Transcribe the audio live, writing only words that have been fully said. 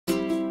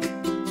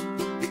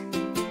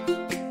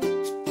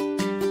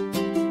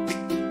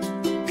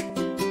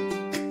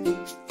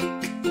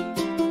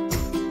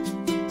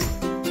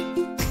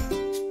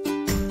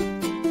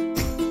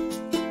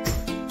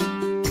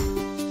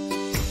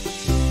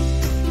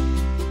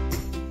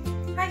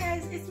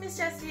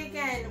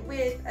again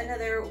with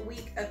another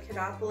week of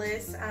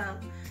Kidopolis.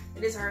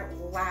 It is our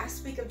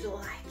last week of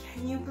July.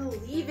 Can you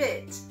believe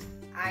it?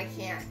 I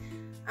can't.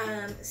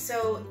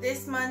 So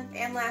this month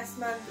and last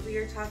month we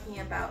are talking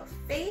about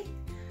faith,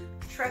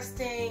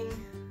 trusting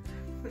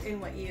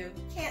in what you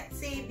can't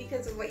see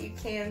because of what you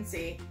can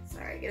see.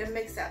 Sorry, I get them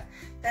mixed up.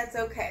 That's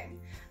okay.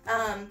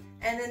 And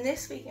then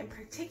this week in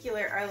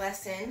particular, our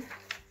lesson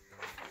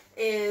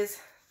is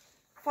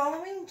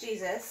following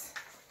Jesus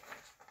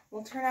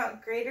will turn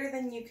out greater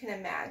than you can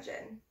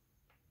imagine.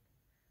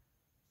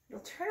 It'll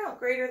turn out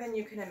greater than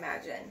you can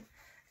imagine.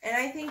 And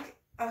I think,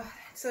 oh,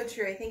 that's so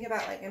true. I think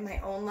about, like, in my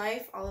own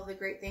life, all of the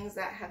great things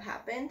that have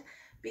happened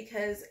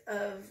because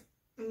of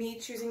me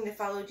choosing to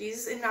follow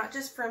Jesus, and not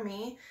just for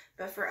me,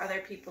 but for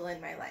other people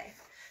in my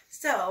life.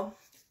 So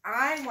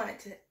I wanted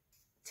to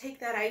take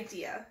that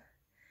idea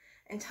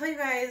and tell you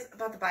guys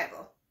about the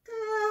Bible.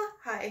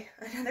 Hi,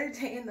 another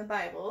day in the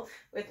Bible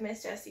with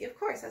Miss Jessie. Of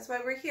course, that's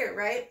why we're here,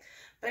 right?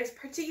 But I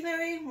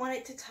particularly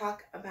wanted to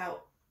talk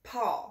about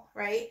Paul,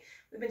 right?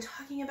 We've been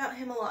talking about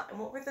him a lot. And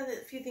what were the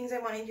few things I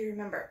wanted you to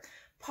remember?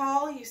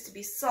 Paul used to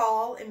be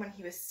Saul, and when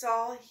he was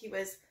Saul, he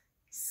was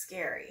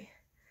scary.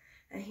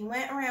 And he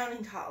went around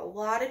and taught a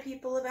lot of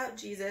people about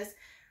Jesus,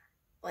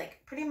 like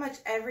pretty much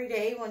every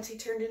day once he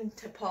turned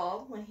into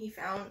Paul, when he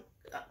found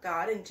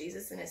God and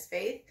Jesus in his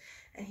faith.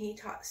 And he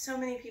taught so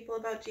many people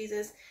about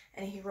Jesus,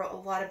 and he wrote a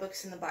lot of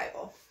books in the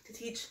Bible to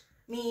teach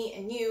me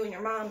and you and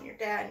your mom and your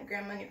dad and your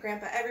grandma and your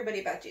grandpa,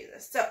 everybody about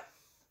Jesus. So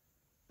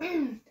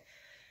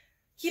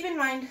keep in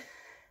mind,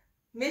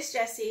 Miss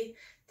Jessie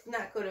did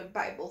not go to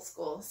Bible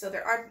school. So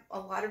there are a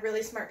lot of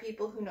really smart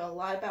people who know a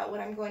lot about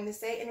what I'm going to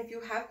say. And if you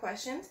have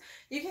questions,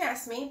 you can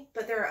ask me,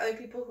 but there are other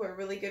people who are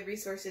really good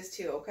resources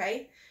too,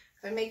 okay?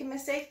 If I make a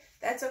mistake,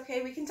 that's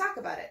okay. We can talk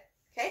about it,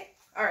 okay?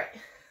 All right.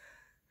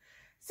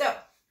 So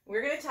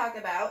we're going to talk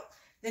about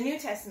the New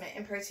Testament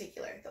in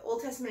particular. The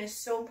Old Testament is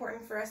so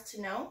important for us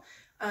to know,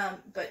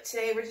 but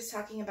today we're just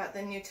talking about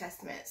the New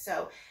Testament.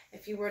 So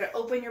if you were to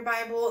open your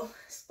Bible,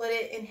 split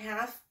it in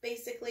half,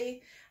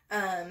 basically,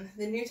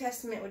 the New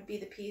Testament would be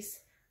the piece,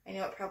 I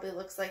know it probably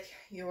looks like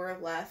your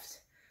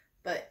left,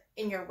 but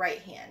in your right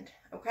hand,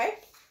 okay?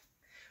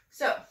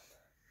 So,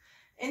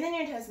 in the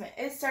New Testament,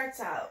 it starts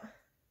out,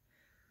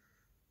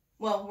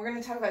 well, we're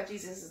going to talk about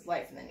Jesus'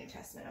 life in the New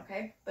Testament,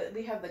 okay? But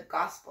we have the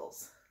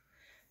Gospels.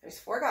 There's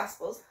 4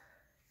 Gospels: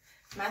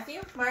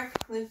 Matthew, Mark,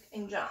 Luke,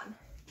 and John.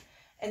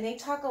 And they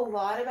talk a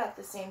lot about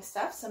the same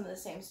stuff. Some of the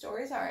same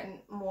stories are in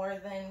more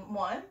than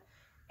one,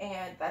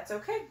 and that's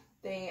okay.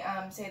 They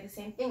say the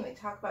same thing. They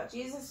talk about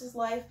Jesus'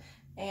 life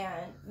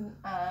and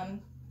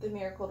the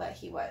miracle that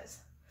he was.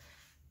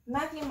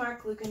 Matthew,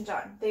 Mark, Luke, and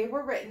John. They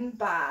were written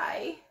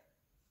by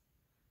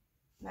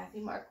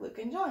Matthew, Mark, Luke,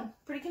 and John.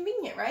 Pretty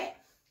convenient, right?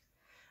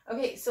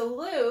 Okay, so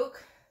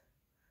Luke,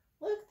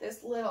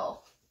 this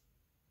little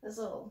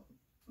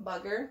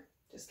bugger.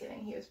 Just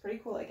kidding. He was pretty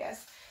cool, I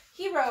guess.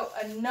 He wrote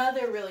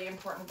another really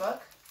important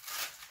book.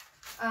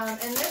 And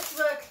this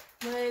book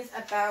was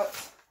about,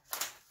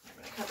 I'm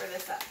going to cover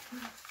this up,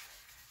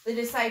 the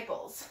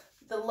disciples,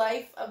 the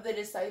life of the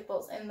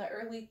disciples in the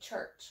early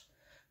church,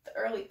 the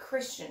early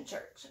Christian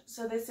church.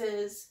 So this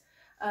is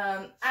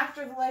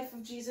after the life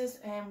of Jesus,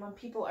 and when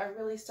people are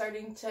really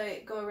starting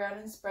to go around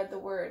and spread the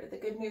word, the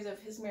good news of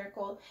his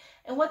miracle,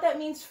 and what that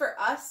means for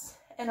us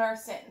and our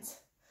sins.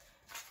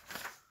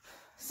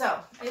 So,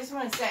 I just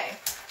want to say,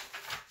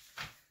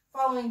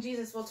 following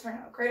Jesus will turn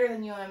out greater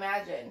than you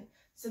imagine.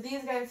 So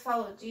these guys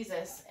followed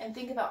Jesus, and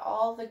think about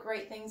all the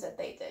great things that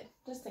they did.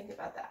 Just think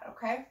about that,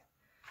 okay?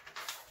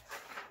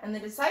 And the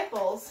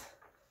disciples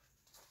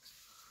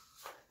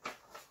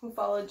who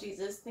followed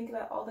Jesus, think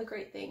about all the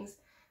great things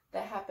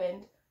that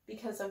happened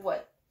because of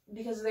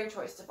their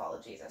choice to follow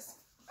Jesus.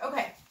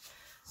 Okay,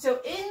 so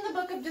in the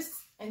book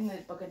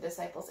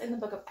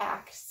of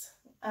Acts,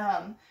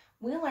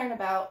 we learn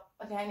about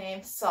a guy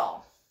named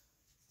Saul.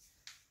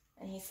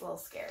 And he's a little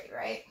scary,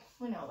 right?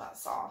 We know about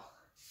Saul.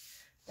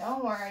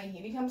 Don't worry,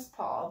 he becomes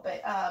Paul.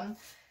 But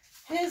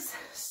his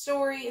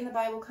story in the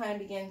Bible kind of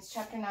begins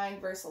chapter 9,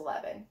 verse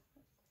 11.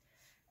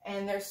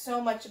 And there's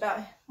so much about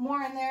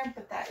more in there,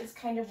 but that is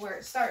kind of where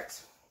it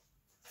starts.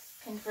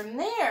 And from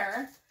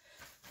there,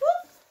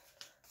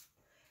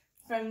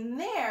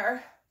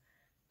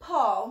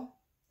 Paul,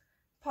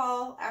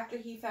 after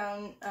he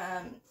found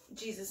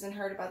Jesus and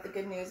heard about the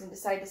good news and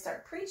decided to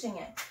start preaching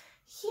it,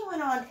 he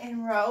went on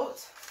and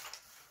wrote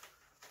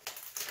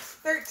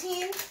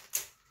 13,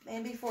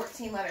 maybe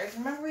 14 letters.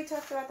 Remember we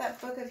talked about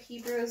that book of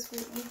Hebrews? We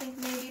think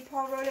maybe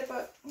Paul wrote it,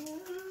 but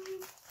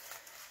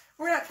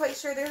we're not quite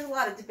sure. There's a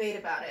lot of debate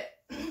about it.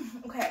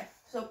 Okay,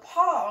 so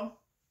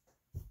Paul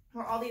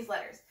wrote all these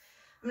letters.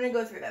 I'm going to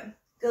go through them.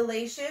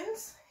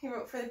 Galatians, he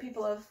wrote for the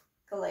people of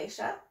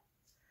Galatia.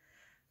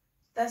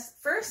 That's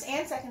 1st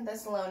and 2nd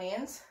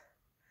Thessalonians.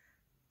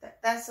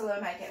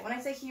 Thessalonica. When I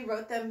say he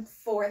wrote them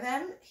for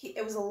them,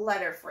 it was a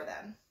letter for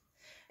them.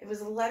 It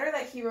was a letter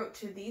that he wrote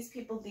to these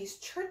people, these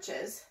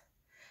churches,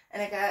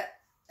 and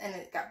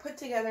it got put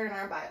together in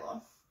our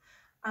Bible.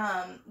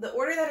 The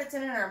order that it's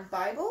in our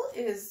Bible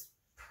is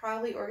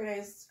probably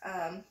organized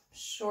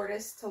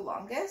shortest to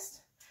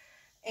longest.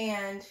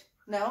 And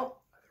no,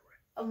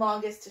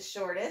 longest to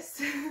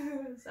shortest.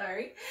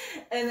 Sorry.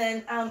 And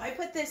then I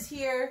put this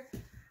here,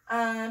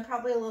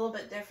 probably a little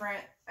bit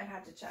different. I'd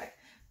have to check.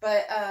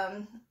 But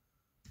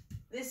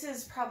this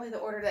is probably the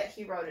order that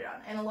he wrote it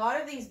on. And a lot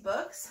of these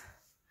books,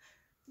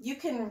 you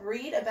can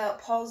read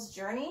about Paul's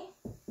journey,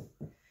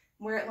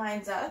 where it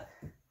lines up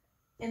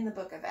in the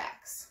book of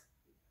Acts.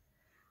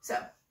 So,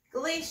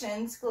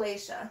 Galatians,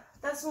 Galatia,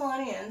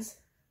 Thessalonians,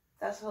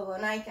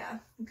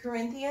 Thessalonica,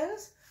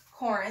 Corinthians,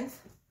 Corinth,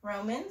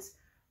 Romans,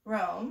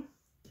 Rome,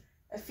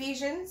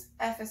 Ephesians,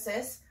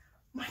 Ephesus.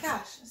 Oh my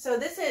gosh. So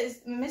this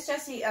is, Miss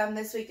Jessie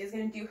this week is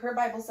going to do her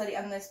Bible study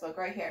on this book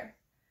right here.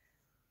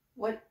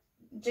 What,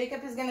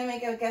 Jacob is going to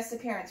make a guest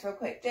appearance real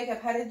quick.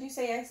 Jacob, how did you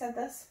say I said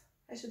this?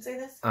 I should say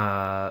this?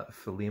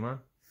 Philemon.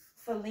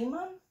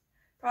 Philemon?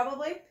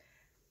 Probably.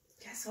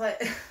 Guess what?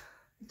 I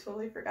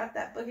totally forgot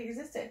that book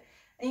existed.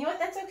 And you know what?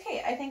 That's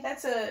okay. I think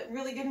that's a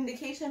really good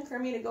indication for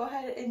me to go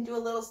ahead and do a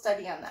little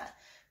study on that.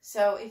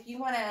 So if you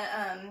want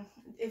to,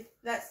 if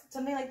that's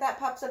something like that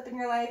pops up in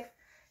your life,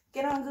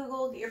 get on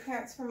Google, get your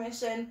parents'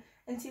 permission,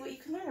 and see what you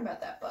can learn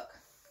about that book.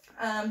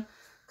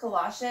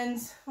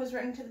 Colossians was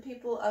written to the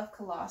people of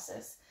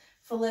Colossus.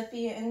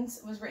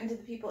 Philippians was written to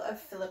the people of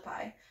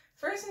Philippi.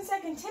 1st and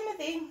 2nd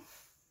Timothy,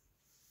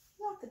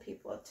 not the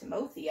people of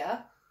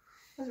Timothea,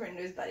 was written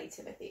to his buddy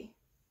Timothy.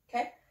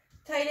 Okay?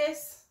 Titus,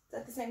 is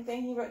that the same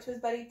thing? He wrote to his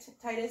buddy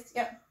Titus?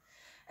 Yep.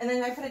 And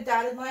then I put a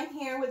dotted line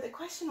here with a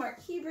question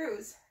mark,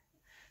 Hebrews.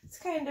 It's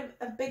kind of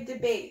a big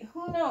debate.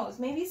 Who knows?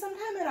 Maybe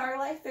sometime in our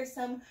life there's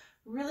some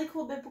really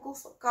cool biblical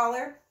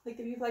scholar, like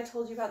the people I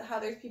told you about, how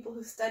there's people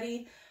who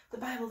study the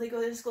Bible, they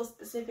go to school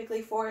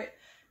specifically for it.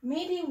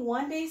 Maybe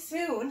one day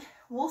soon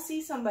we'll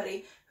see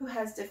somebody who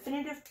has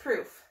definitive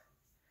proof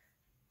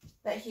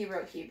that he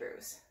wrote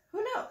Hebrews.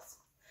 Who knows?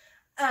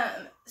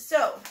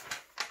 So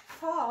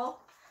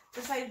Paul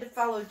decided to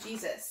follow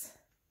Jesus,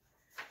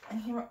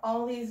 and he wrote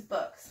all these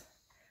books.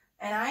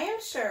 And I am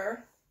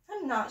sure,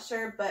 I'm not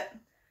sure, but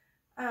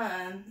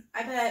I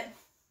bet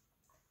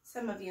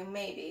some of you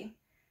maybe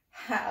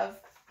have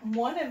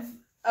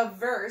a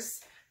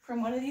verse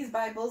from one of these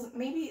Bibles,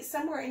 maybe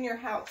somewhere in your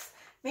house,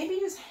 maybe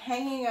just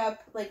hanging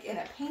up like in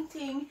a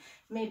painting,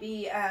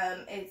 maybe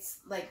it's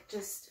like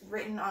just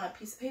written on a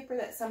piece of paper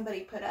that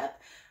somebody put up.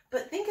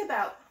 But think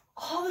about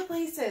all of the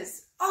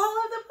places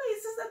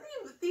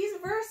that these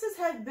verses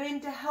have been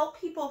to help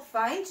people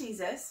find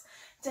Jesus,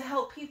 to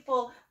help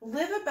people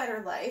live a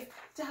better life,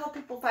 to help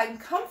people find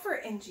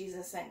comfort in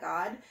Jesus and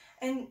God,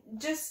 and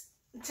just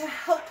to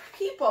help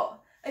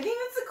people. I think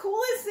that's the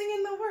coolest thing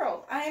in the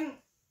world. I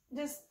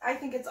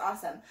think it's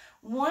awesome.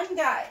 One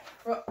guy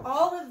wrote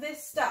all of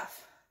this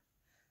stuff.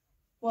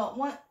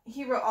 Well,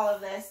 he wrote all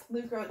of this.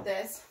 Luke wrote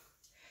this.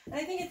 And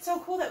I think it's so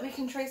cool that we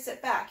can trace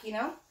it back, you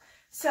know?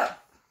 So,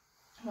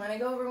 I want to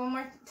go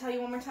over tell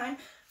you one more time.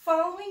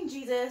 Following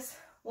Jesus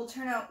will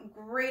turn out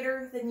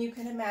greater than you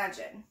can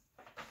imagine.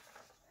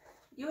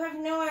 You have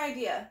no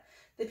idea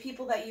the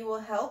people that you will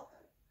help.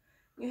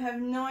 You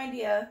have no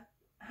idea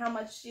how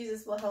much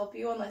Jesus will help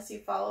you unless you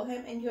follow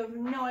him. And you have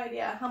no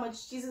idea how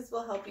much Jesus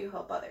will help you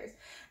help others.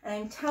 And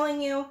I'm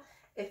telling you,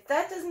 if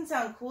that doesn't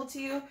sound cool to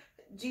you,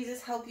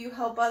 Jesus help you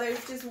help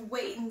others, just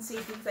wait and see,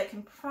 because I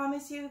can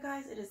promise you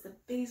guys, it is the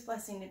biggest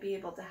blessing to be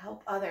able to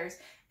help others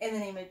in the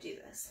name of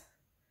Jesus.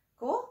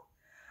 Cool?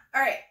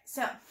 All right,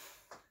 so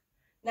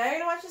now you're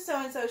going to watch the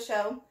so-and-so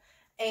show,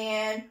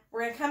 and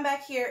we're going to come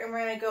back here and we're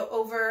going to go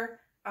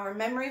over our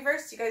memory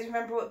verse. Do you guys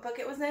remember what book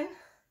it was in?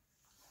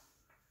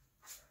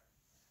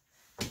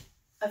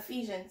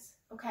 Ephesians,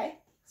 okay?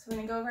 So we're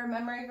going to go over our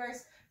memory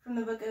verse from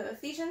the book of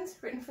Ephesians,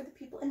 written for the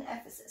people in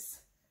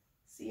Ephesus.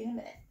 See you in a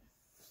minute.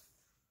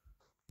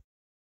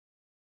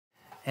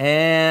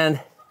 And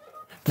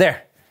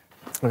there.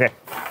 Okay.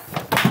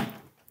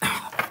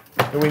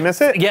 Did we miss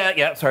it?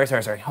 Yeah. Sorry.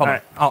 Hold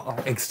on.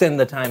 I'll extend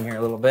the time here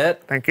a little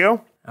bit. Thank you.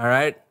 All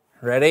right.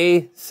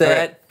 Ready,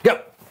 set, go.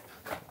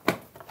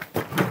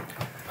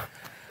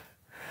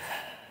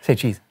 Say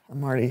cheese.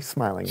 I'm already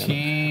smiling.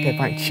 Cheese. Okay,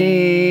 fine.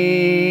 Cheese.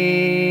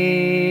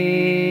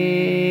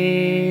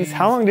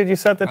 How long did you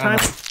set the time?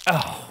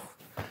 Oh,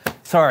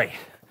 sorry.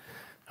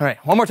 All right,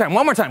 one more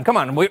time. Come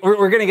on, we're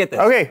going to get this.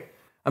 Okay.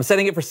 I'm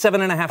setting it for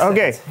 7.5 seconds.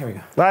 Okay. Here we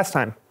go. Last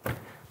time.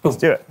 Let's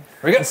do it. Here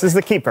we go. This is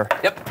the keeper.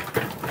 Yep.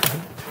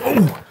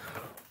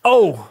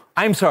 Oh,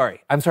 I'm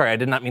sorry. I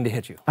did not mean to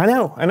hit you. I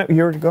know.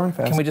 You were going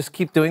fast. Can we just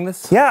keep doing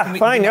this? Yeah,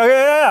 fine.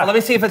 Yeah. Let me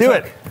see if it do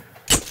took. it.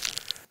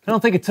 I don't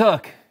think it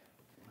took.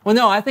 Well,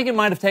 no, I think it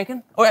might have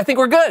taken. Oh, I think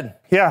we're good.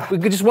 Yeah. We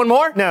could just one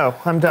more? No,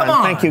 I'm done. Come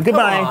on, Thank you.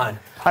 Goodbye. Come on.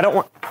 I don't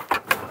want...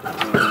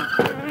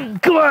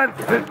 Come on.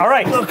 All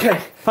right. Okay.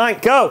 Fine,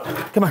 go.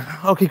 Come on.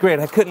 Okay, great.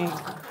 I couldn't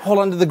hold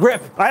on to the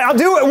grip. I'll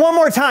do it one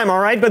more time, all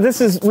right? But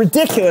this is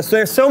ridiculous.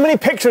 There's so many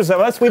pictures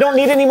of us. We don't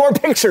need any more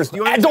pictures.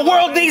 The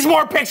world needs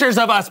more pictures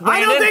of us,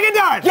 Brandon. I don't think it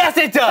does. Yes,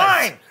 it does.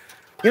 Fine.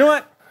 You know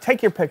what?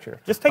 Take your picture.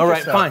 Just take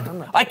yourself. All right,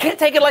 fine. I can't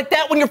take it like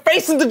that when you're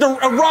facing the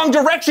wrong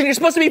direction. You're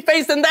supposed to be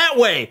facing that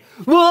way.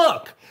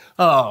 Look.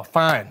 Oh,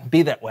 fine.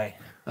 Be that way.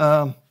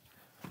 Hey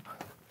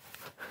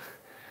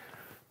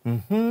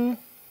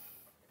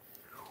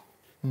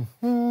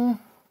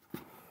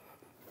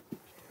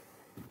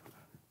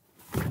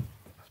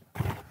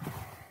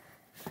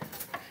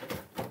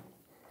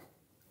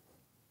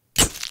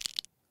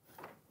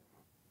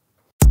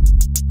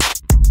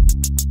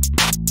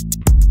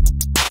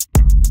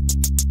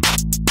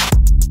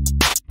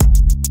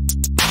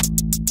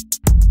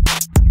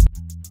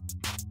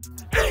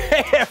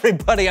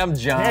everybody, I'm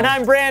John. And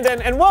I'm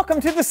Brandon, and welcome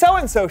to the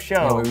So-and-So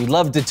Show. We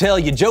love to tell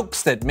you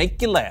jokes that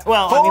make you laugh.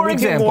 Well, For we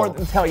example, do more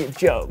than tell you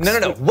jokes.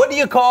 No. What do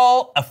you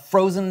call a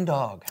frozen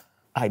dog?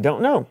 I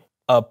don't know.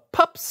 A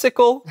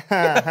popsicle.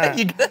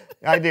 You get it?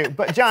 I do.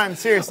 But John,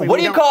 seriously. What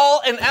do you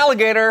call an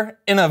alligator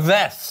in a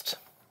vest?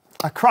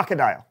 A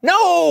crocodile.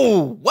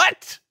 No!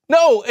 What?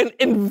 No, an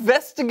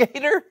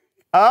investigator?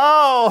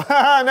 Oh,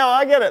 no,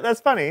 I get it.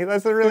 That's funny.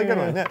 That's a really good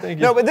one. Yeah. Thank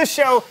you. No, but this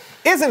show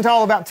isn't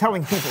all about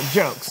telling people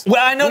jokes.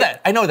 Well, I know that.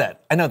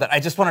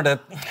 I just wanted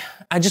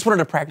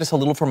to practice a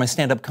little for my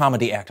stand-up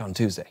comedy act on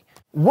Tuesday.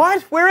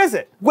 What? Where is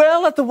it?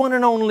 Well, at the one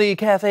and only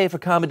Cafe for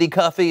Comedy,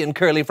 Coffee, and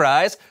Curly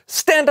Fries.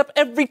 Stand up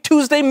every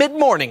Tuesday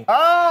mid-morning.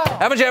 Oh.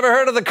 Haven't you ever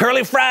heard of the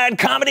Curly Fried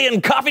Comedy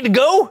and Coffee to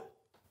Go?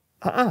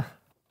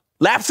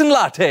 Laps and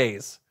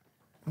lattes.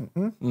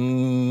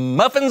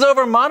 Muffins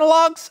over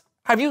monologues?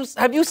 Have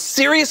you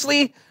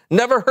seriously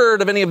never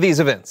heard of any of these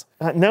events?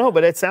 No,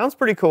 but it sounds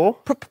pretty cool.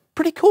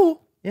 Pretty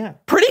cool. Yeah.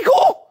 Pretty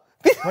cool.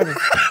 What is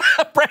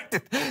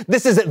Brandon,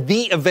 this is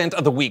the event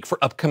of the week for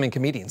upcoming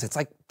comedians. It's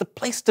like the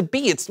place to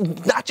be. It's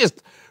not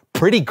just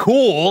pretty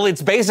cool.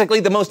 It's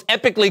basically the most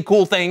epically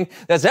cool thing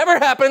that's ever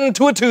happened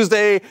to a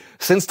Tuesday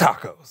since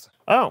tacos.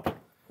 Oh,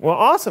 well,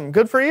 awesome.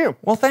 Good for you.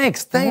 Well,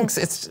 thanks. I'm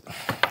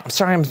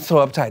sorry I'm so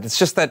uptight. It's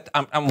just that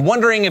I'm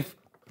wondering if,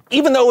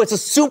 even though it's a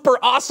super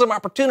awesome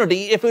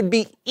opportunity, if it would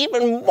be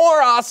even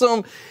more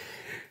awesome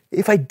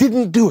if I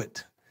didn't do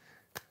it.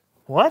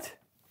 What?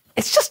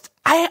 It's just,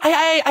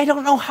 I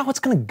don't know how it's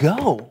gonna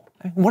go.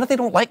 What if they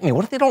don't like me?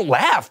 What if they don't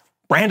laugh?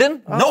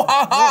 Brandon, no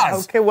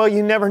ha-has. Okay, well,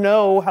 you never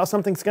know how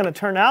something's going to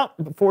turn out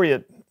before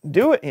you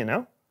do it, you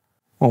know?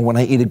 Well, when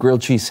I eat a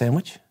grilled cheese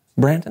sandwich,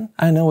 Brandon,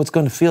 I know it's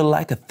going to feel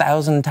like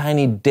 1,000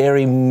 tiny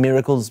dairy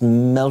miracles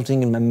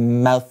melting in my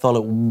mouth all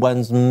at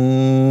once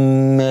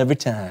every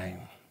time.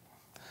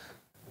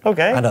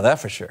 Okay. I know that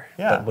for sure.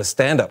 Yeah. But with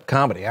stand-up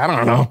comedy, I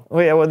don't know.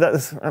 Well, yeah, well,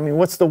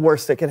 what's the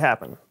worst that could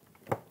happen?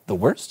 The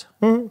worst?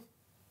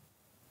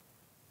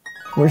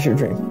 Where's your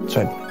dream? It's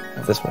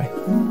right this way.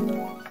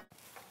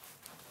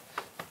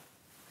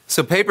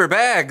 So paper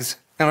bags,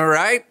 am I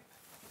right?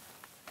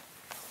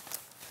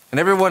 And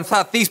everyone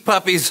thought these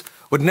puppies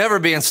would never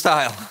be in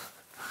style.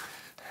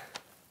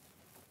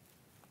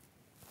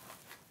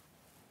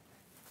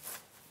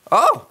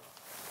 Oh,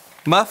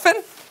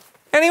 muffin?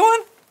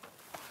 Anyone?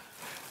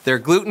 They're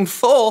gluten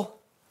full.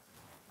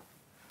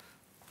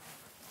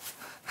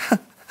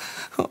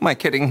 Who am I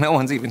kidding? No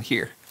one's even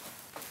here.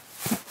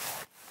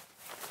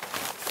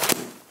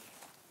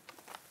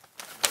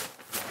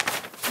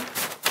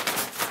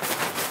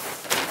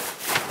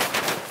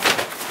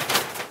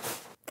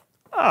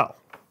 Oh,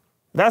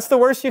 that's the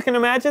worst you can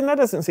imagine? That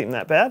doesn't seem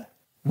that bad.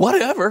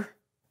 Whatever.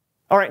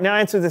 All right, now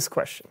answer this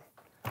question.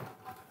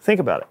 Think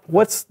about it.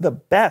 What's the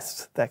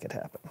best that could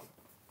happen?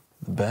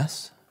 The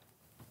best?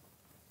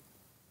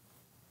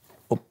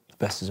 Oh, the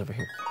best is over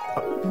here.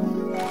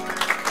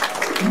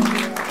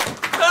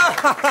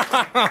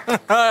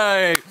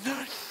 Hey.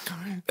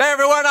 Hey,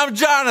 everyone, I'm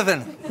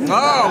Jonathan.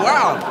 Oh,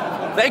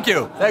 wow. Thank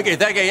you,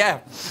 yeah.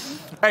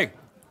 Hey,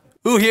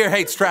 who here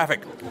hates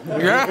traffic?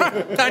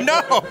 Yeah, I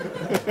know.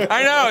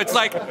 It's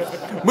like,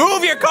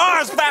 move your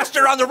cars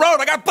faster on the road.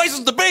 I got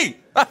places to be.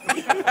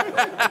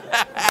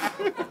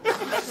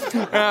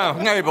 Oh,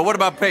 hey, but what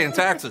about paying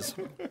taxes?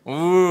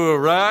 Ooh,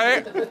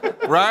 right?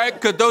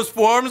 Could those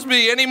forms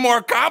be any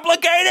more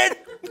complicated?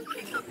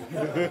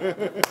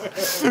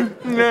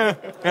 Yeah.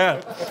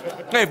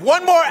 Hey, if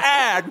one more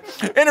ad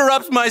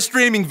interrupts my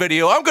streaming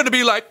video, I'm going to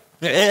be like,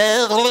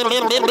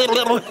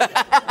 oh,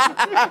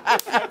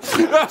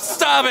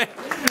 stop it.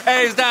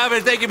 Hey, stop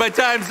it. Thank you. My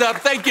time's up.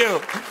 Thank you.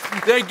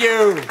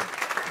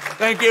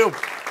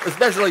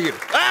 Especially you.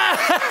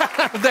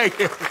 Thank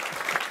you.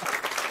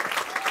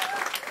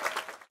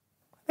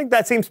 I think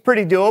that seems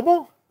pretty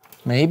doable.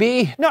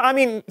 Maybe. No, I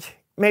mean,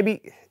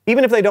 maybe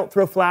even if they don't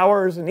throw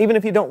flowers and even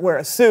if you don't wear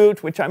a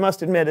suit, which I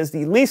must admit is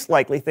the least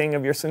likely thing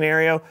of your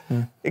scenario,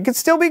 it could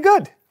still be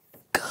good.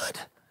 Good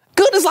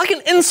is like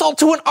an insult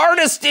to an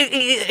artist.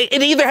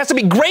 It either has to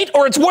be great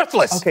or it's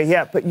worthless. Okay,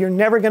 yeah, but you're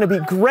never going to be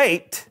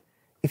great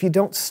if you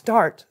don't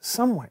start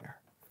somewhere.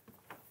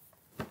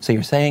 So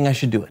you're saying I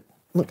should do it?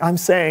 Look, I'm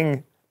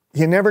saying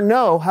you never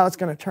know how it's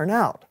going to turn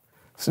out.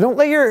 So don't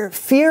let your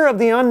fear of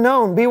the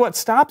unknown be what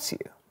stops you.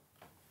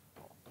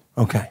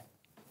 Okay.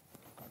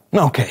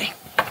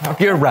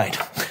 You're right.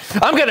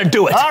 I'm going to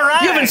do it. All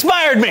right. You've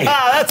inspired me.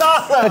 That's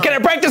awesome. Can I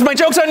practice my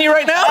jokes on you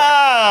right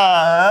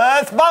now?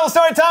 It's Bible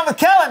story time with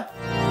Kellen.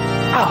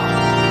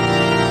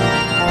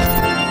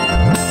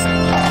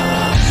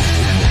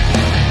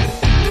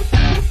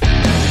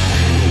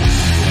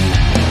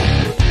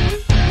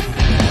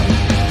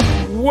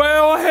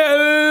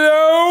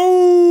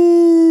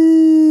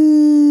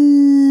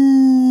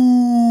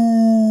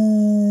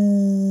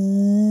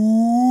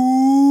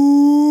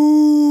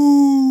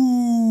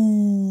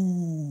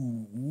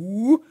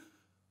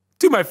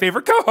 my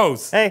favorite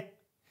co-host. Hey.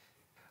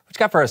 What you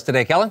got for us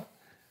today, Kellen?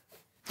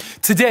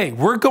 Today,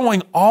 we're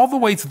going all the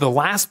way to the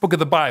last book of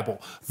the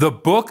Bible, the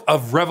book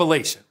of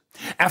Revelation.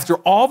 After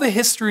all the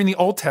history in the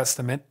Old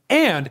Testament,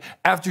 and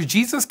after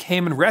Jesus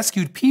came and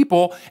rescued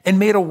people and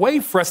made a way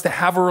for us to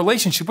have a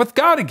relationship with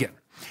God again.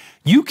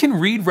 You can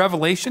read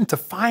Revelation to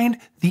find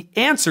the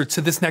answer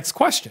to this next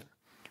question.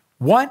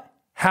 What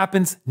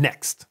happens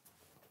next?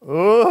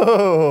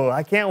 Ooh,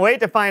 I can't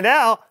wait to find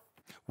out.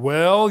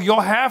 Well,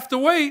 you'll have to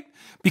wait,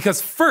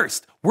 because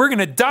first, we're going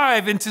to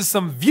dive into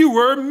some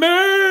viewer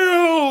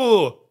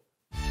mail.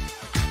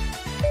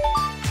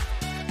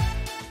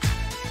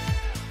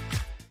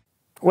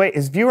 Wait,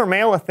 is viewer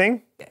mail a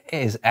thing?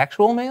 Is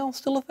actual mail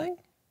still a thing?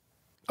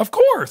 Of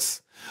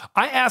course.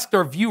 I asked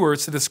our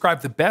viewers to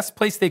describe the best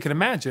place they could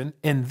imagine,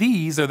 and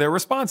these are their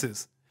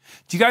responses.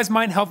 Do you guys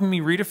mind helping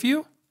me read a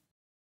few?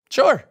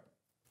 Sure.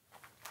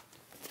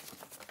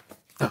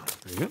 Oh,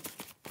 there you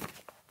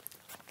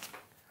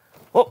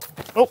Oh,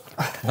 go.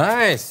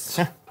 Nice.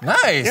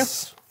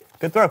 Nice.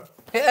 good throw.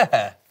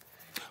 Yeah.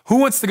 Who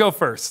wants to go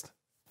first?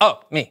 Oh,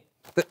 me.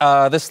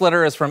 This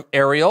letter is from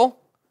Ariel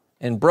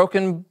in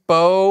Broken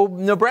Bow,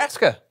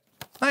 Nebraska.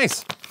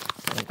 Nice.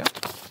 There you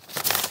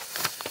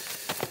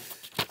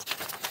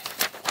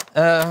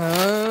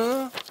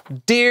go.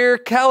 Dear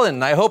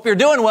Kellen, I hope you're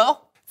doing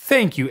well.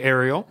 Thank you,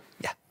 Ariel.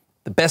 Yeah.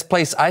 The best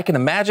place I can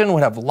imagine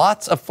would have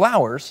lots of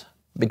flowers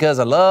because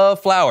I love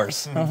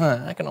flowers.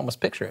 I can almost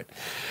picture it.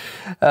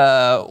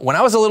 When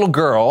I was a little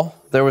girl,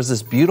 there was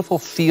this beautiful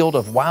field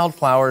of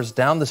wildflowers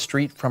down the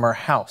street from our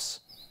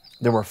house.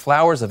 There were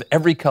flowers of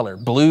every color,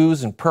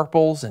 blues and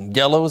purples and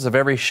yellows of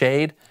every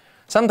shade.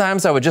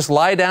 Sometimes I would just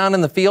lie down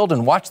in the field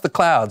and watch the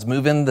clouds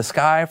move in the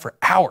sky for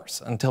hours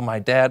until my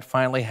dad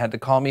finally had to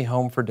call me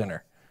home for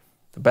dinner.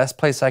 The best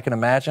place I can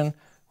imagine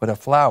would have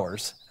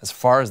flowers as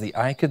far as the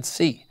eye could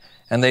see,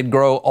 and they'd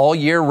grow all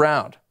year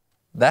round.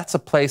 That's a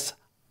place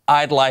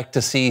I'd like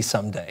to see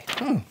someday.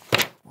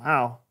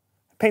 Wow.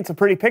 Paints a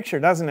pretty picture,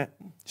 doesn't it?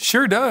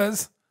 Sure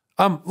does.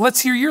 Let's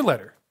hear your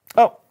letter.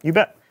 Oh, you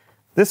bet.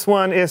 This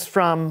one is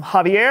from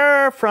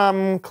Javier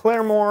from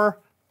Claremore,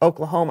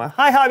 Oklahoma.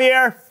 Hi,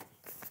 Javier.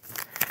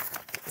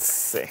 Let's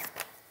see.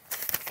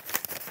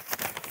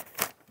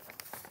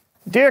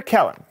 Dear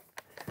Kellen,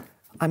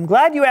 I'm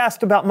glad you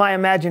asked about my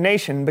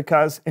imagination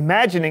because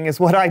imagining is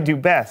what I do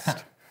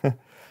best.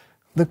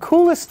 The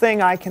coolest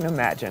thing I can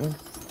imagine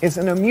is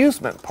an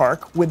amusement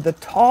park with the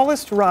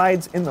tallest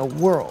rides in the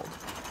world.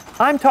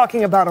 I'm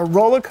talking about a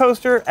roller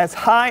coaster as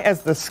high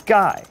as the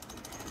sky.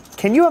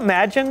 Can you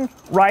imagine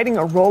riding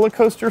a roller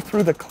coaster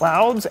through the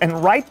clouds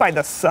and right by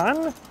the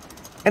sun?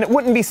 And it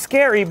wouldn't be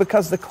scary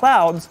because the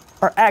clouds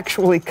are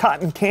actually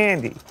cotton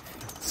candy.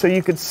 So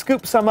you could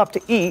scoop some up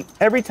to eat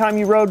every time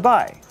you rode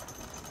by.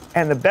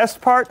 And the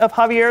best part of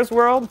Javier's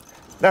world,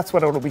 that's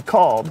what it'll be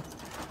called,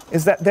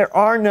 is that there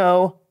are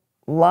no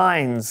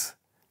lines.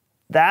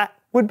 That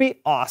would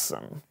be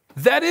awesome.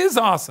 That is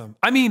awesome.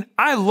 I mean,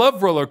 I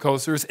love roller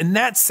coasters, and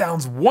that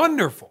sounds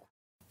wonderful.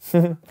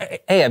 Hey,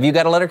 have you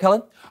got a letter,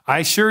 Kellen?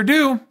 I sure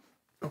do.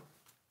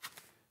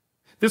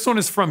 This one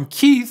is from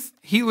Keith.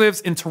 He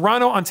lives in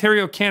Toronto,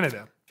 Ontario,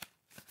 Canada.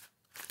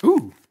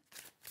 Ooh,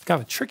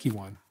 got a tricky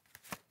one.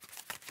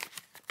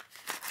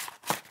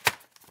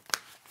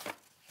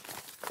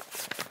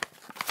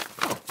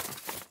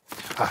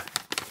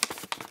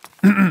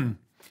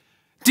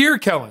 Dear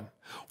Kellen,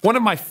 one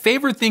of my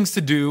favorite things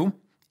to do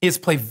is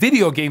play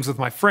video games with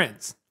my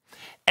friends.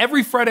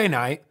 Every Friday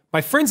night,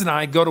 my friends and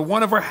I go to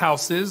one of our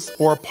houses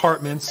or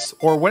apartments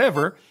or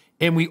whatever,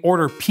 and we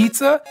order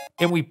pizza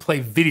and we play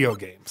video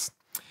games.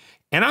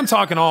 And I'm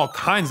talking all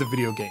kinds of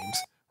video games.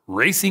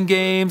 Racing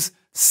games,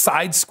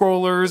 side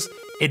scrollers,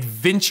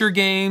 adventure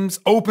games,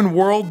 open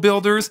world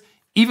builders,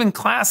 even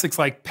classics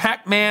like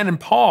Pac-Man and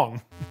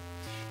Pong.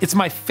 It's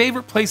my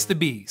favorite place to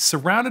be,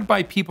 surrounded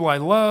by people I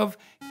love,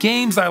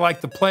 games I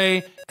like to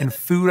play, and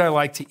food I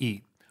like to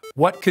eat.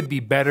 What could be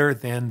better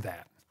than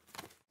that?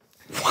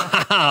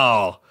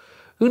 Wow.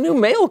 Who knew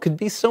mail could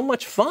be so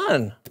much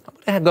fun?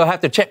 I'm going to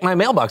have to check my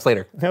mailbox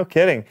later. No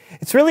kidding.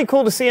 It's really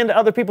cool to see into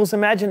other people's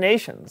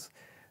imaginations.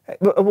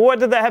 What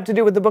did that have to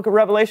do with the book of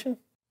Revelation?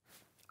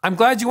 I'm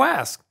glad you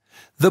asked.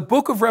 The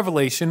book of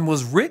Revelation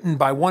was written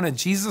by one of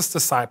Jesus'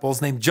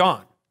 disciples named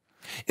John.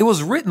 It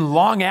was written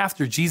long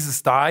after Jesus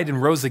died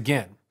and rose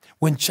again,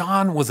 when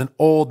John was an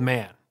old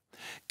man.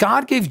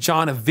 God gave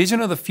John a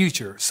vision of the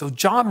future, so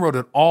John wrote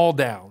it all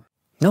down.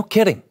 No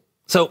kidding.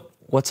 So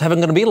what's heaven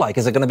going to be like?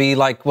 Is it going to be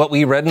like what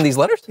we read in these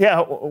letters?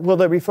 Yeah, will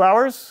there be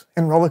flowers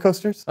and roller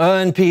coasters?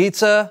 And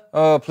pizza?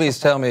 Oh, please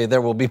tell me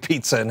there will be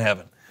pizza in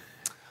heaven.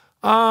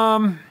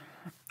 I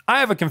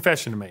have a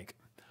confession to make.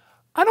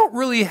 I don't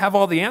really have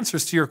all the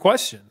answers to your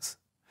questions.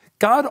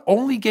 God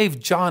only gave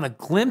John a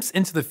glimpse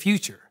into the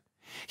future.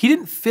 He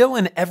didn't fill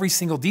in every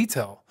single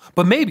detail,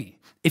 but maybe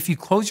if you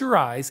close your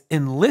eyes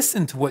and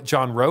listen to what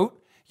John wrote,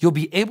 you'll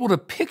be able to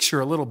picture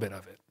a little bit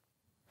of it.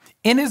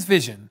 In his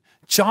vision,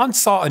 John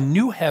saw a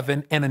new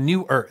heaven and a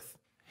new earth,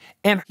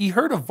 and he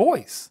heard a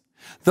voice.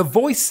 The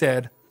voice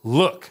said,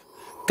 "Look,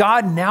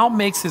 God now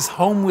makes his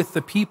home with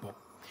the people.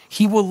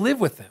 He will live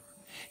with them.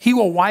 He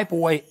will wipe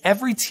away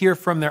every tear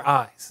from their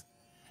eyes.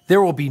 There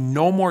will be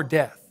no more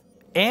death,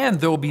 and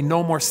there will be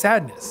no more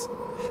sadness.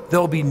 There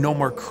will be no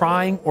more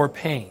crying or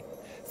pain.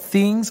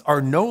 Things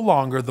are no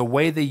longer the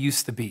way they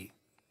used to be.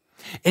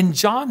 And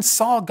John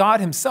saw God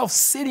himself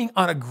sitting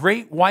on a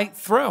great white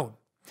throne.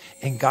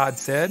 And God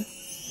said,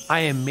 I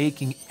am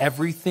making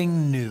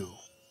everything new.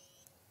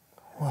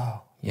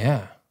 Wow.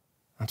 Yeah,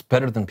 that's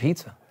better than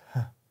pizza.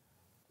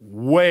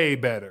 Way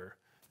better.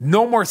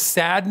 No more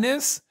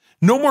sadness,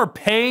 no more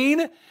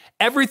pain.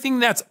 Everything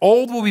that's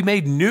old will be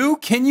made new.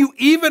 Can you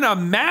even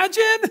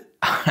imagine?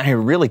 I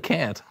really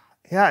can't.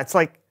 Yeah, it's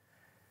like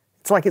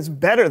it's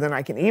better than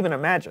I can even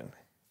imagine.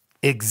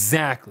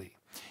 Exactly.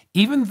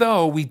 Even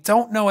though we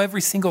don't know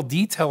every single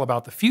detail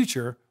about the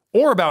future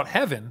or about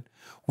heaven,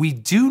 we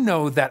do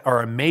know that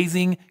our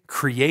amazing,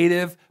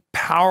 creative,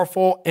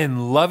 powerful,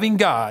 and loving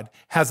God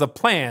has a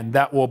plan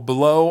that will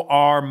blow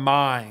our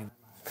mind.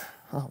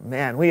 Oh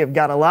man, we have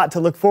got a lot to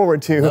look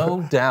forward to.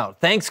 No doubt.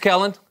 Thanks,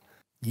 Kellen.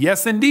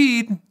 Yes,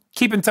 indeed.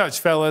 Keep in touch,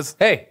 fellas.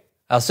 Hey,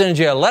 I'll send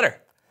you a letter.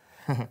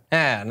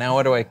 Now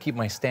where do I keep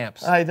my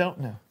stamps? I don't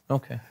know.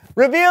 Okay.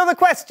 Reveal the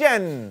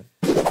question.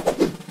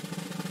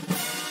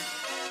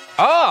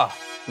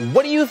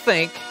 What do you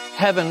think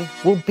heaven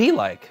will be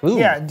like? Ooh.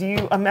 Yeah, do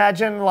you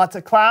imagine lots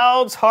of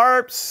clouds,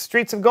 harps,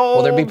 streets of gold?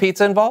 Will there be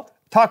pizza involved?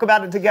 Talk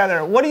about it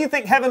together. What do you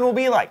think heaven will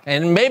be like?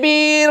 And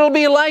maybe it'll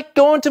be like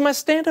going to my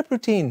stand-up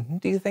routine.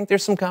 Do you think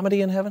there's some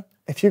comedy in heaven?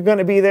 If you're going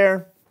to be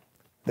there,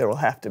 there will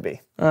have to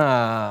be.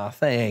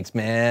 Thanks,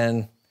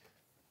 man.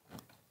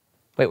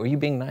 Wait, were you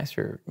being nice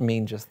or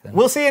mean just then?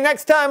 We'll see you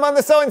next time on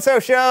the So-and-So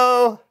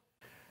Show.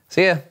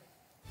 See ya.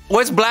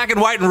 What's black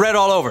and white and red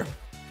all over?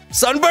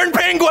 Sunburned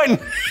penguin!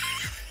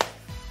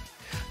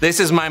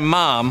 This is my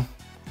mom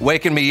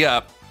waking me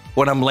up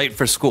when I'm late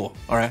for school.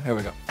 All right, here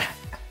we go.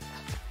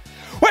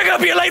 Wake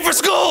up, you're late for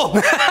school!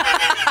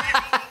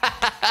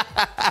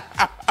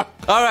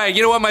 All right,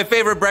 you know what my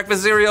favorite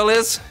breakfast cereal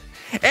is?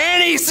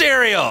 Any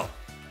cereal!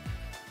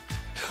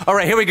 All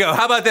right, here we go.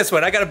 How about this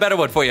one? I got a better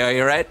one for you, are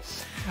you all right?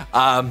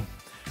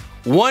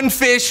 One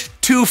fish,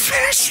 two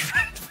fish.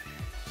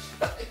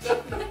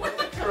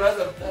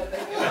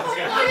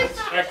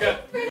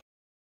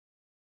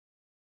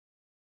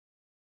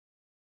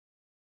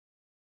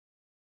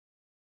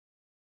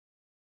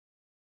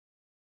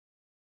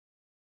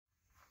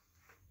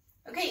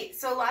 Okay,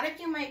 so a lot of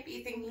you might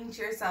be thinking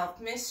to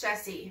yourself, Miss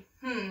Jessie,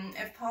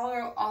 if Paul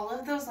wrote all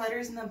of those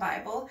letters in the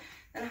Bible,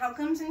 then how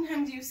come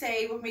sometimes you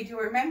say when we do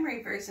our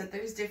memory verse that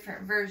there's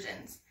different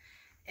versions?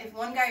 If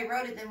one guy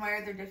wrote it, then why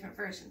are there different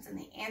versions? And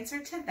the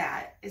answer to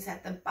that is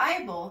that the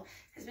Bible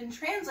has been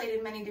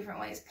translated many different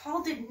ways.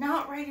 Paul did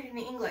not write it in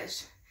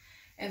English.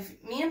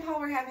 If me and Paul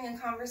were having a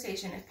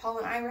conversation, if Paul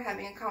and I were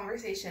having a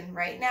conversation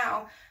right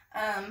now,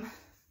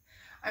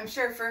 I'm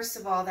sure, first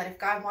of all, that if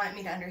God wanted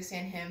me to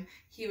understand him,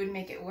 he would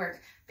make it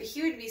work. But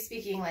he would be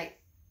speaking like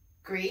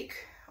Greek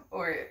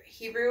or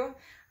Hebrew,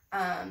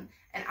 and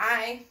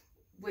I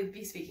would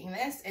be speaking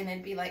this, and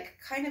it'd be like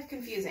kind of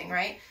confusing,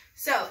 right?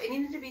 So it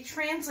needed to be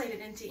translated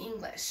into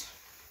English.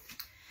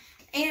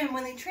 And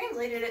when they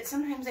translated it,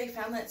 sometimes they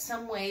found that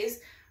some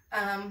ways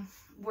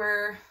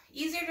were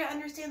easier to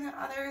understand than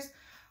others,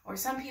 or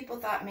some people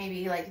thought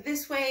maybe like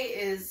this way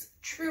is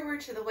truer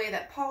to the way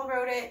that Paul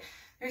wrote it.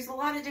 There's a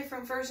lot of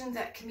different versions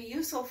that can be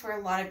useful for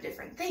a lot of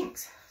different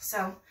things.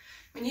 So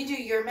when you do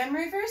your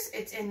memory verse,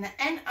 it's in the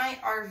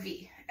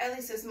NIRV. At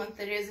least this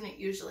month it is, and it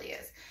usually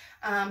is.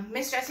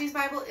 Miss Jessie's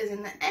Bible is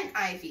in the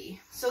NIV.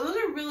 So those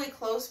are really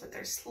close, but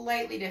they're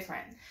slightly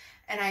different.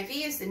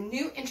 NIV is the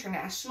New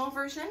International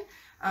Version,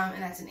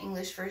 and that's an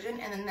English version.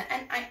 And then the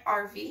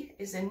NIRV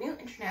is the New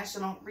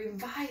International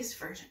Revised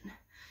Version.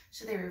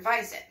 So they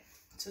revised it.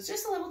 So it's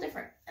just a little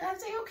different, and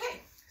that's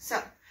okay.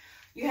 So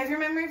you have your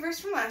memory verse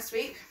from last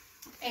week,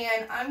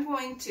 and I'm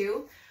going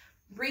to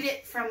read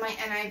it from my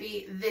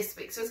NIV this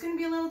week. So it's going to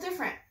be a little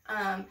different.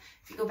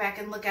 If you go back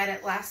and look at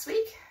it last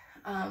week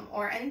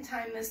or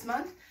anytime this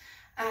month,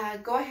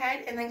 go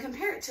ahead and then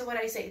compare it to what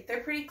I say. They're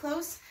pretty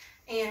close,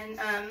 and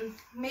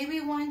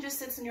maybe one just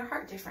sits in your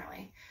heart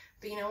differently.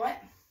 But you know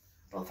what?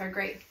 Both are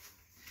great.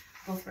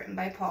 Both written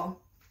by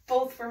Paul.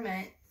 Both were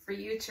meant for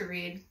you to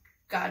read.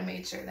 God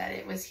made sure that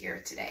it was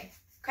here today.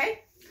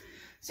 Okay?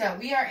 So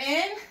we are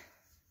in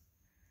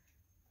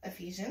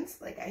Ephesians,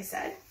 like I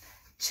said,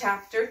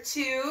 chapter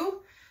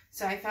 2.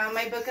 So I found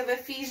my book of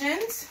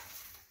Ephesians.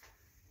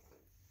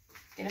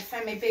 Gonna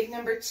find my big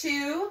number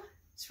 2.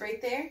 It's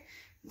right there.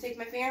 Take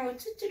my finger and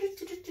go,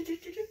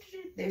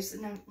 there's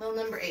the little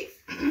number 8.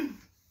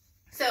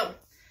 So,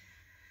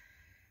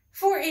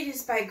 for it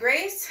is by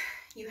grace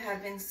you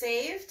have been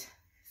saved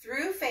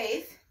through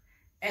faith,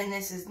 and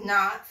this is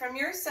not from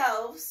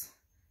yourselves,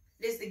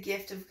 it is the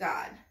gift of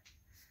God,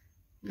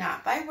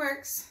 not by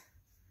works,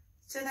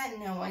 so that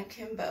no one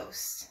can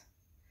boast.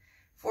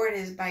 For it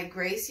is by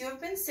grace you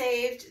have been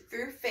saved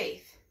through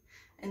faith,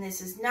 and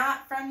this is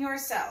not from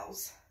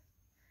yourselves,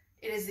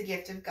 it is the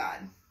gift of God,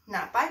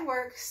 not by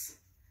works,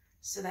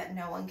 so that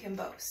no one can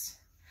boast.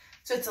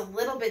 So it's a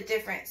little bit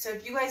different. So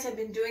if you guys have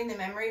been doing the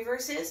memory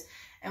verses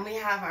And we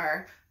have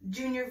our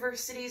junior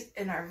versities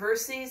and our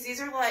versities. These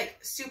are like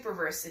super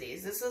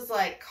versities. This is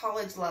like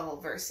college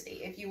level versity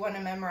if you want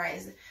to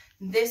memorize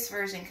this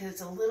version because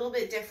it's a little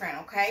bit different,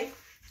 okay?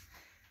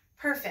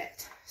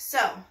 Perfect. So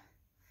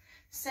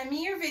send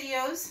me your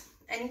videos.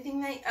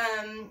 Anything that,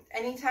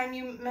 anytime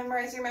you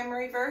memorize your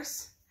memory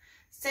verse,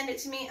 send it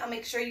to me. I'll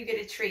make sure you get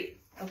a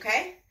treat,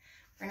 okay?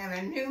 We're gonna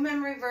have a new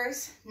memory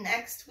verse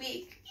next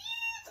week.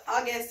 It's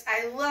August.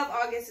 I love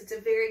August. It's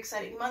a very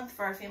exciting month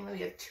for our family.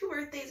 We have 2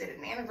 birthdays and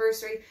an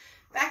anniversary,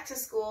 back to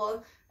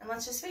school, and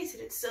let's just face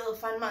it, it's still a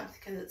fun month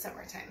because it's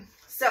summertime.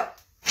 So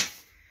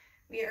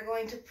we are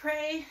going to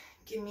pray.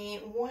 Give me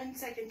 1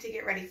 second to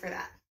get ready for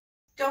that.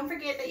 Don't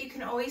forget that you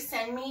can always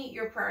send me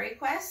your prayer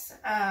requests.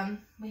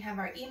 We have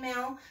our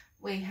email.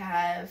 We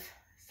have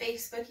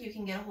Facebook. You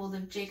can get a hold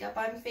of Jacob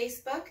on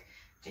Facebook,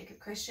 Jacob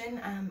Christian,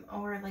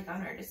 or like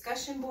on our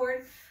discussion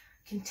board. You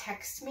can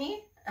text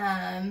me.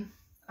 I'm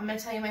going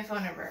to tell you my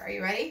phone number. Are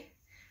you ready?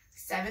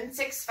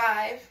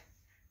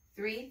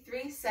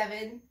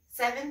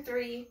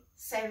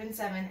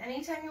 765-337-7377.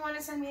 Anytime you want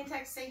to send me a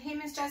text, say, hey,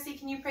 Miss Jessie,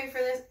 can you pray for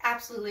this?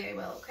 Absolutely, I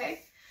will,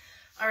 okay?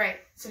 All right,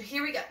 so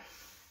here we go.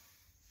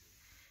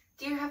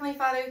 Dear Heavenly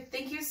Father,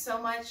 thank you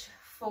so much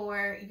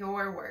for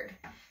your word.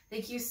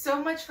 Thank you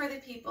so much for the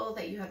people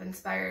that you have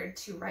inspired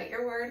to write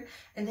your word.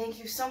 And thank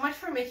you so much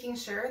for making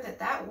sure that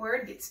that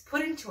word gets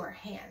put into our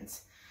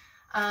hands.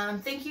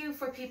 Thank you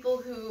for people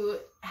who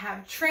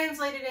have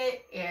translated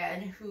it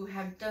and who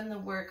have done the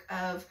work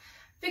of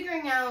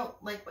figuring out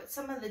like what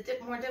some of the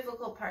more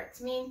difficult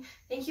parts mean.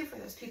 Thank you for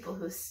those people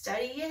who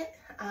study it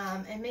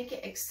and make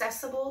it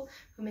accessible,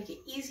 who make it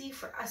easy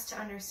for us to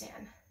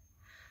understand.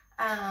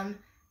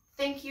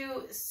 Thank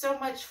you so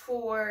much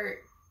for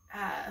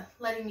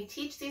letting me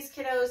teach these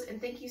kiddos, and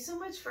thank you so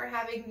much for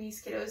having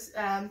these kiddos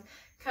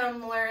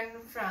come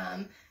learn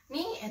from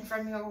me and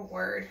from your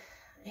word.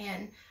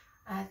 And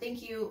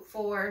thank you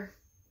for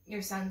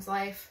your son's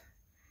life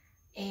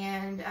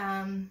and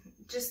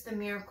just the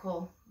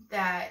miracle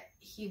that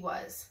he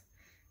was.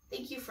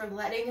 Thank you for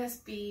letting us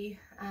be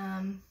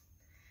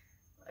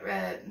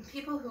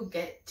people who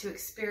get to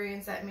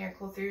experience that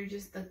miracle through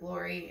just the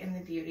glory and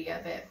the beauty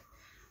of it.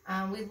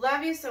 We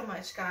love you so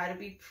much, God.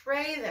 We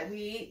pray that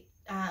we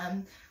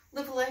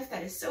live a life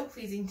that is so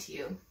pleasing to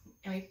you.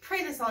 And we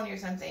pray this all in your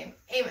son's name.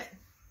 Amen.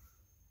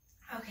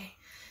 Okay,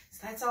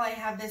 so that's all I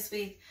have this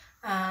week.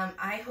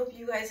 I hope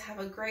you guys have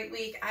a great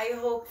week. I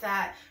hope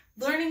that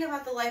learning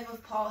about the life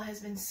of Paul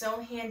has been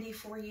so handy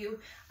for you.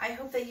 I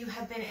hope that you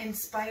have been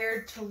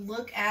inspired to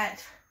look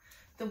at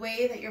the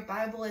way that your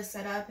Bible is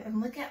set up and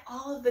look at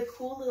all of the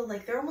cool little,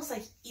 like, they're almost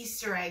like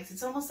Easter eggs.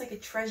 It's almost like a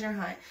treasure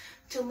hunt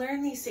to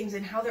learn these things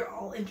and how they're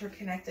all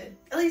interconnected.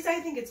 At least I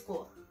think it's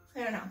cool.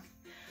 I don't know.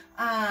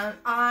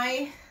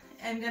 I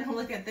am going to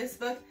look at this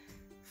book.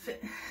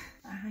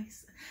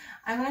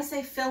 I want to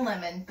say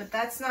Philemon, but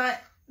that's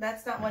not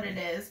what it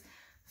is.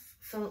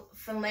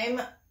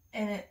 Philemon,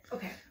 and it,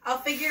 okay, I'll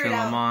figure it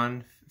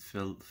out.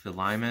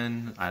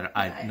 Philemon,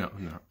 no.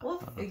 We'll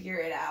figure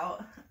it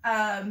out.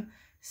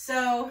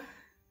 So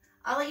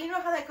I'll let you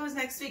know how that goes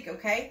next week,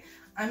 okay?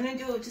 I'm going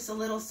to do just a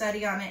little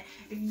study on it.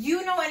 If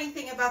you know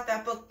anything about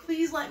that book,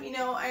 please let me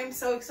know. I am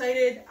so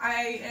excited.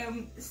 I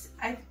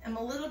am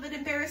a little bit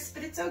embarrassed,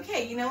 but it's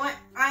okay. You know what?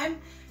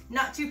 I'm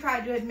not too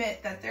proud to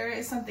admit that there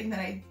is something that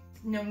I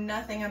know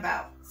nothing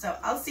about. So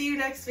I'll see you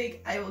next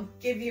week. I will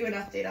give you an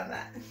update on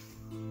that.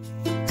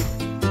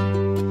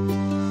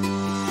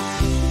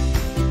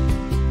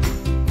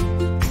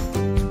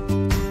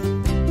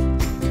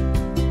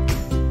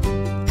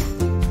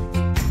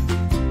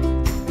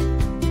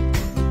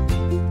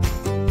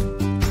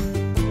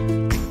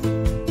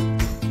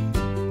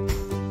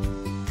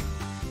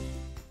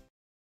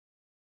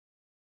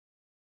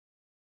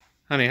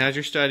 Honey, how's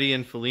your study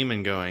in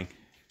Philemon going?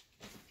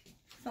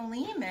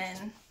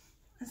 Philemon?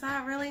 Is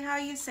that really how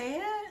you say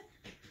it?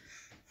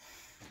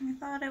 I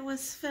thought it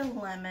was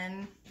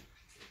Philemon.